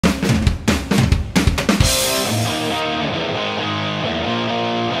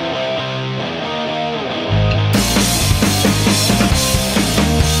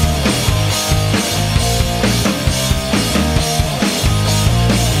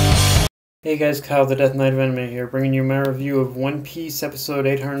Hey guys, Kyle the Death Knight of Anime here, bringing you my review of One Piece episode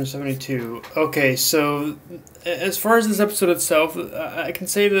 872. Okay, so as far as this episode itself, I can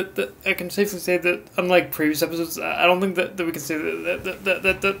say I can safely say that unlike previous episodes, I don't think that we can say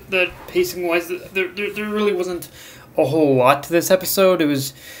that pacing wise, there really wasn't a whole lot to this episode. It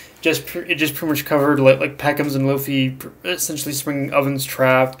was it just pretty much covered like Pekoms and Luffy essentially springing Oven's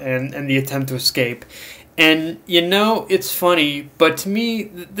trap and the attempt to escape. And it's funny, but to me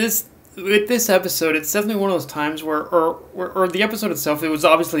with this episode, it's definitely one of those times where the episode itself, it was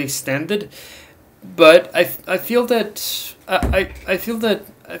obviously extended, but I feel that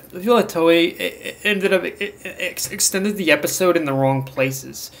Toei ended up extended the episode in the wrong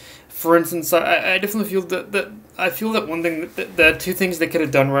places. For instance, I definitely feel that one thing that two things they could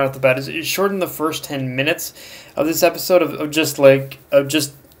have done right off the bat is shorten the first 10 minutes of this episode of just seeing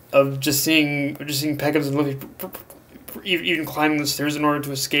Pekoms and Luffy even climbing the stairs in order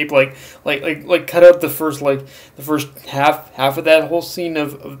to escape, like cut out the first half of that whole scene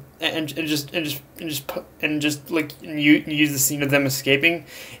and use the scene of them escaping,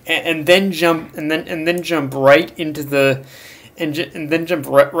 and then jump right into the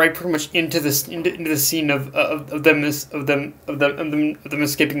right pretty much into the scene of them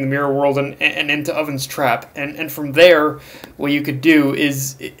escaping the mirror world and into Oven's trap, and from there what you could do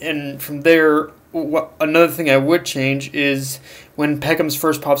is, and from there another thing I would change is when Pekoms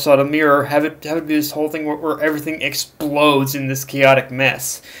first pops out a mirror, have it be this whole thing where everything explodes in this chaotic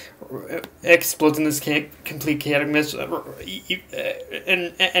mess, complete chaotic mess, and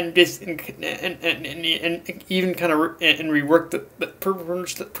even kind of rework pretty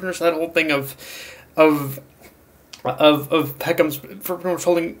much that whole thing of Pekoms for pretty much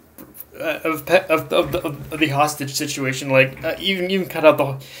holding. Of the hostage situation, even cut out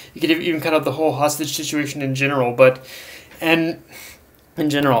the whole hostage situation in general, and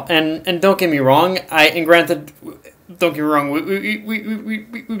don't get me wrong, don't get me wrong. We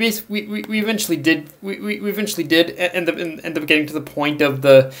eventually did end up getting to the point of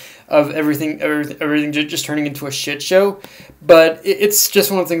everything just turning into a shit show, but it's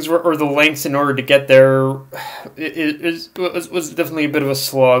just one of the things where the lengths in order to get there was definitely a bit of a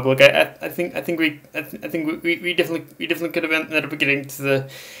slog. Like I think we definitely could have ended up getting to the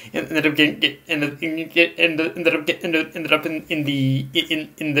ended up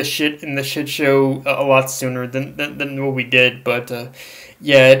in the shit show a lot sooner than what we did, but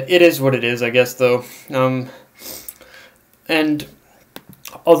yeah, it is what it is, I guess, though. And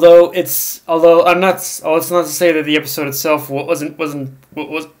it's not to say that the episode itself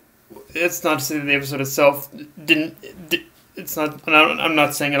it's not to say that the episode itself it's not. I'm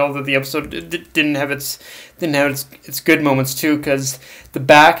not saying at all that the episode didn't have its good moments too, because the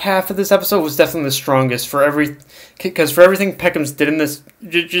back half of this episode was definitely the strongest because for everything Pekoms did in this,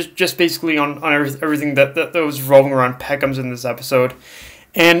 just basically on everything that was revolving around Pekoms in this episode,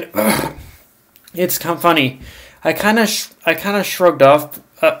 and it's kind of funny. I kind of shrugged off.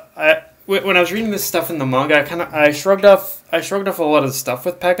 When I was reading this stuff in the manga, I shrugged off a lot of the stuff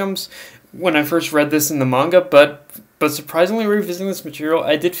with Pekoms when I first read this in the manga, but surprisingly, revisiting this material,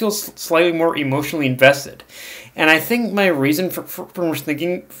 I did feel slightly more emotionally invested, and I think my reason for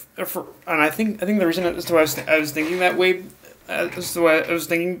thinking, and I think the reason as to why I was thinking that way, as to why I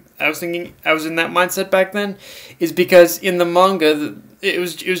was in that mindset back then, is because in the manga it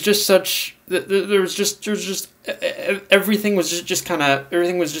was just such everything was just kind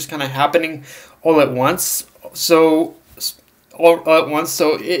of happening all at once. So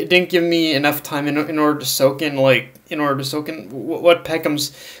it didn't give me enough time in order to soak in what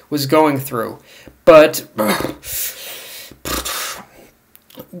Pekoms was going through. But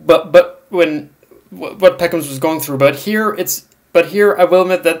when what Pekoms was going through, but here I will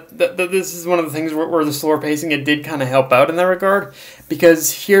admit that this is one of the things where the slower pacing, it did kind of help out in that regard,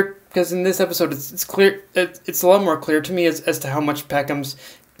 because in this episode it's clear, it's a lot more clear to me as to how much Pekoms,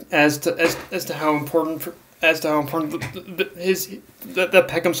 as to how important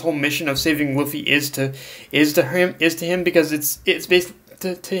Pekoms' whole mission of saving Luffy is to him, because it's basically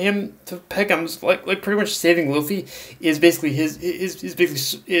to Pekoms, like pretty much saving Luffy is basically his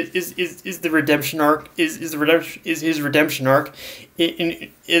redemption arc, is his redemption arc,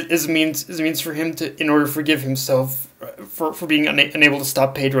 is a means for him to, in order to forgive himself for being unable to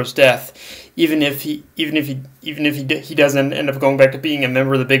stop Pedro's death, even if he does end up going back to being a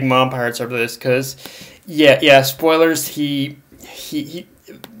member of the Big Mom Pirates after this, because spoilers,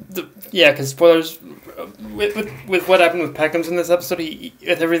 because spoilers, with what happened with Pekoms in this episode,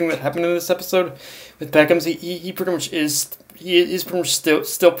 with everything that happened in this episode with Pekoms, he pretty much is pretty much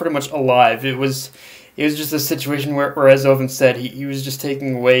still pretty much alive. It was it was just a situation where as Oven said, he was just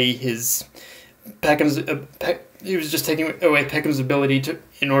taking away his Peckham's he was just taking away Peckham's ability to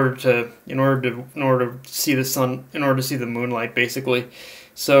in order to see the sun, in order to see the moonlight, basically.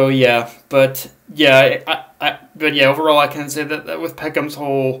 So yeah, but yeah, overall I can say that with Peckham's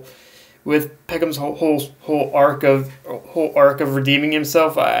whole arc of redeeming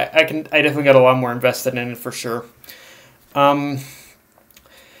himself, I definitely got a lot more invested in it for sure. Um,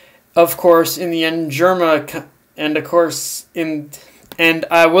 of course, in the end, Germa, and of course and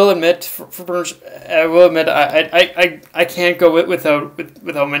I will admit, I can't go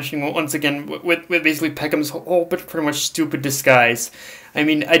without mentioning once again with basically Peckham's whole but pretty much stupid disguise. I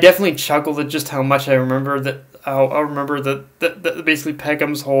mean, I definitely chuckled at just how much I remember that basically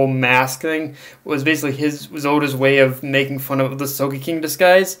Peckham's whole mask thing was basically was Oda's way of making fun of the Soki King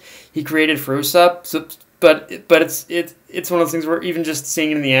disguise he created for Usopp. So, but it's one of those things where even just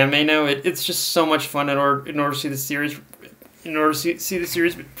seeing it in the anime now, it's just so much fun in order to see the series. In order to see the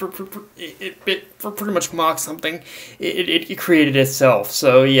series, for pretty much mock something, it created itself.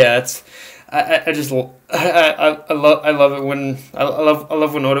 So yeah, it's I love it when I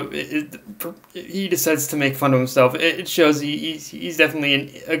love when Oda he decides to make fun of himself. It shows he's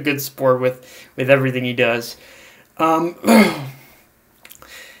definitely a good sport with everything he does. Um,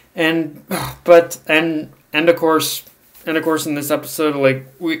 and of course in this episode, like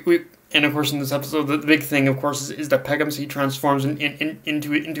we and of course in this episode the big thing of course is that Pekoms, he transforms into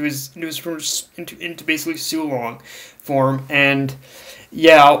basically Sulong form. And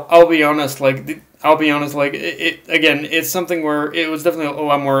yeah, I'll be honest, it again, it's something where it was definitely a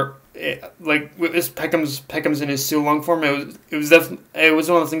lot more like with this Pekoms in his Sulong form. It was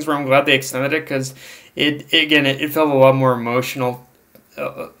one of the things where I'm glad they extended it, because it felt a lot more emotional.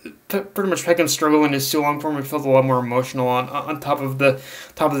 Pretty much Peckham's struggle in his Sulong form, it felt a lot more emotional on top of the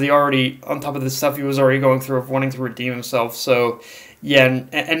stuff he was already going through of wanting to redeem himself. So yeah,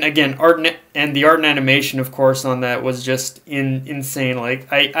 and again, the art and animation, of course, on that was just insane.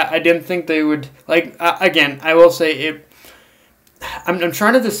 Like I didn't think they would, like, again, I will say it. I'm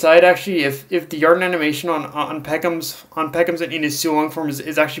trying to decide actually if the art and animation on Peckham's in his Sulong form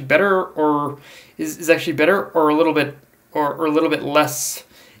is actually better, or is actually better, or a little bit less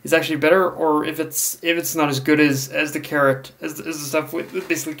is actually better, or if it's not as good as the stuff with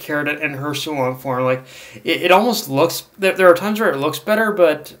basically Carrot and her Sulong form. Like it almost looks, there are times where it looks better,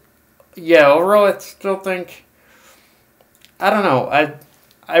 but yeah, overall I still think, I don't know,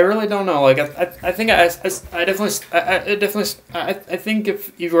 I really don't know. Like I think I think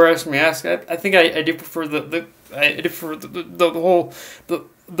if you were asking me, I think I do prefer the whole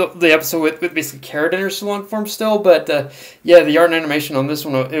the episode with basically Carrot in her Sulong form still. But yeah, the art and animation on this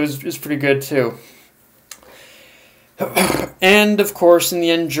one, it was pretty good too. And of course, in the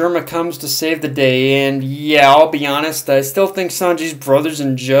end, Germa comes to save the day. And yeah, I'll be honest, I still think Sanji's brothers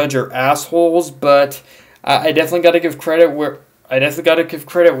and Judge are assholes, but I definitely got to give credit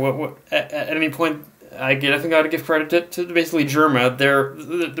at any point. I definitely got to give credit to basically Germa.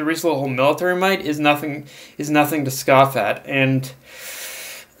 The recent whole military might is nothing to scoff at, and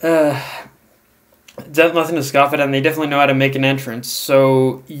nothing to scoff at, and they definitely know how to make an entrance.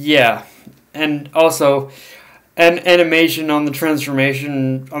 So yeah, and also, and animation on the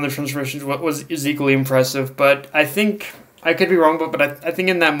transformation is equally impressive. But I think I could be wrong, but I think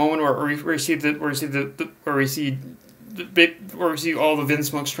in that moment where we see all the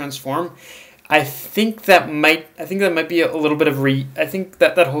Vinsmokes transform, I think that might be a little bit of I think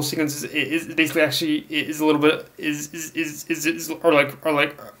that whole sequence is basically actually is a little bit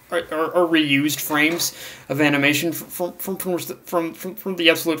are reused frames of animation from the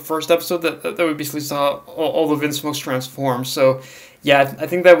absolute first episode that we basically saw all the Vinsmokes transform. So yeah, I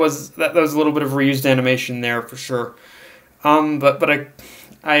think that was a little bit of reused animation there for sure. But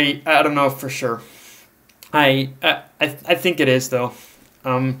I don't know for sure. I think it is though.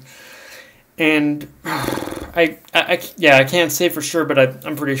 And I can't say for sure, but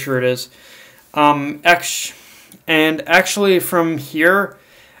I'm pretty sure it is. Actually from here,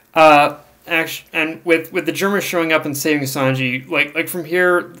 and with the Germans showing up and saving Sanji, like from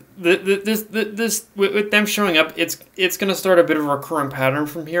here, this with them showing up, it's gonna start a bit of a recurring pattern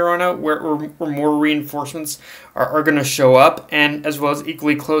from here on out, where more reinforcements are gonna show up, and as well as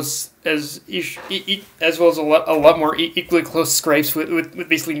equally close as well as a lot more equally close scrapes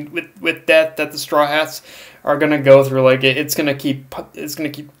with death that the Straw Hats are gonna go through. Like it's gonna keep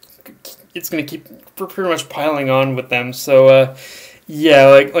pretty much piling on with them. So yeah,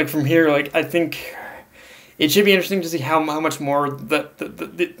 like from here, like I think it should be interesting to see how much more that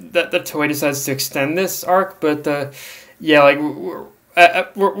Toei decides to extend this arc. But yeah, like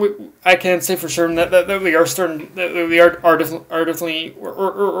I can't say for sure that we are starting that we are definitely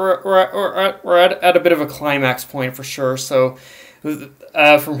we're at a bit of a climax point for sure. So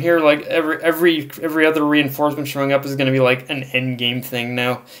from here, like every other reinforcement showing up is going to be like an end game thing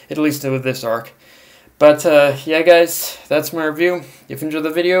now, at least with this arc. But yeah, guys, that's my review. If you enjoyed the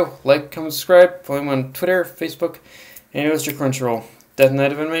video, like, comment, subscribe. Follow me on Twitter, Facebook, and it was your Crunchyroll. Death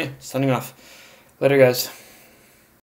Knight of Anime, signing off. Later, guys.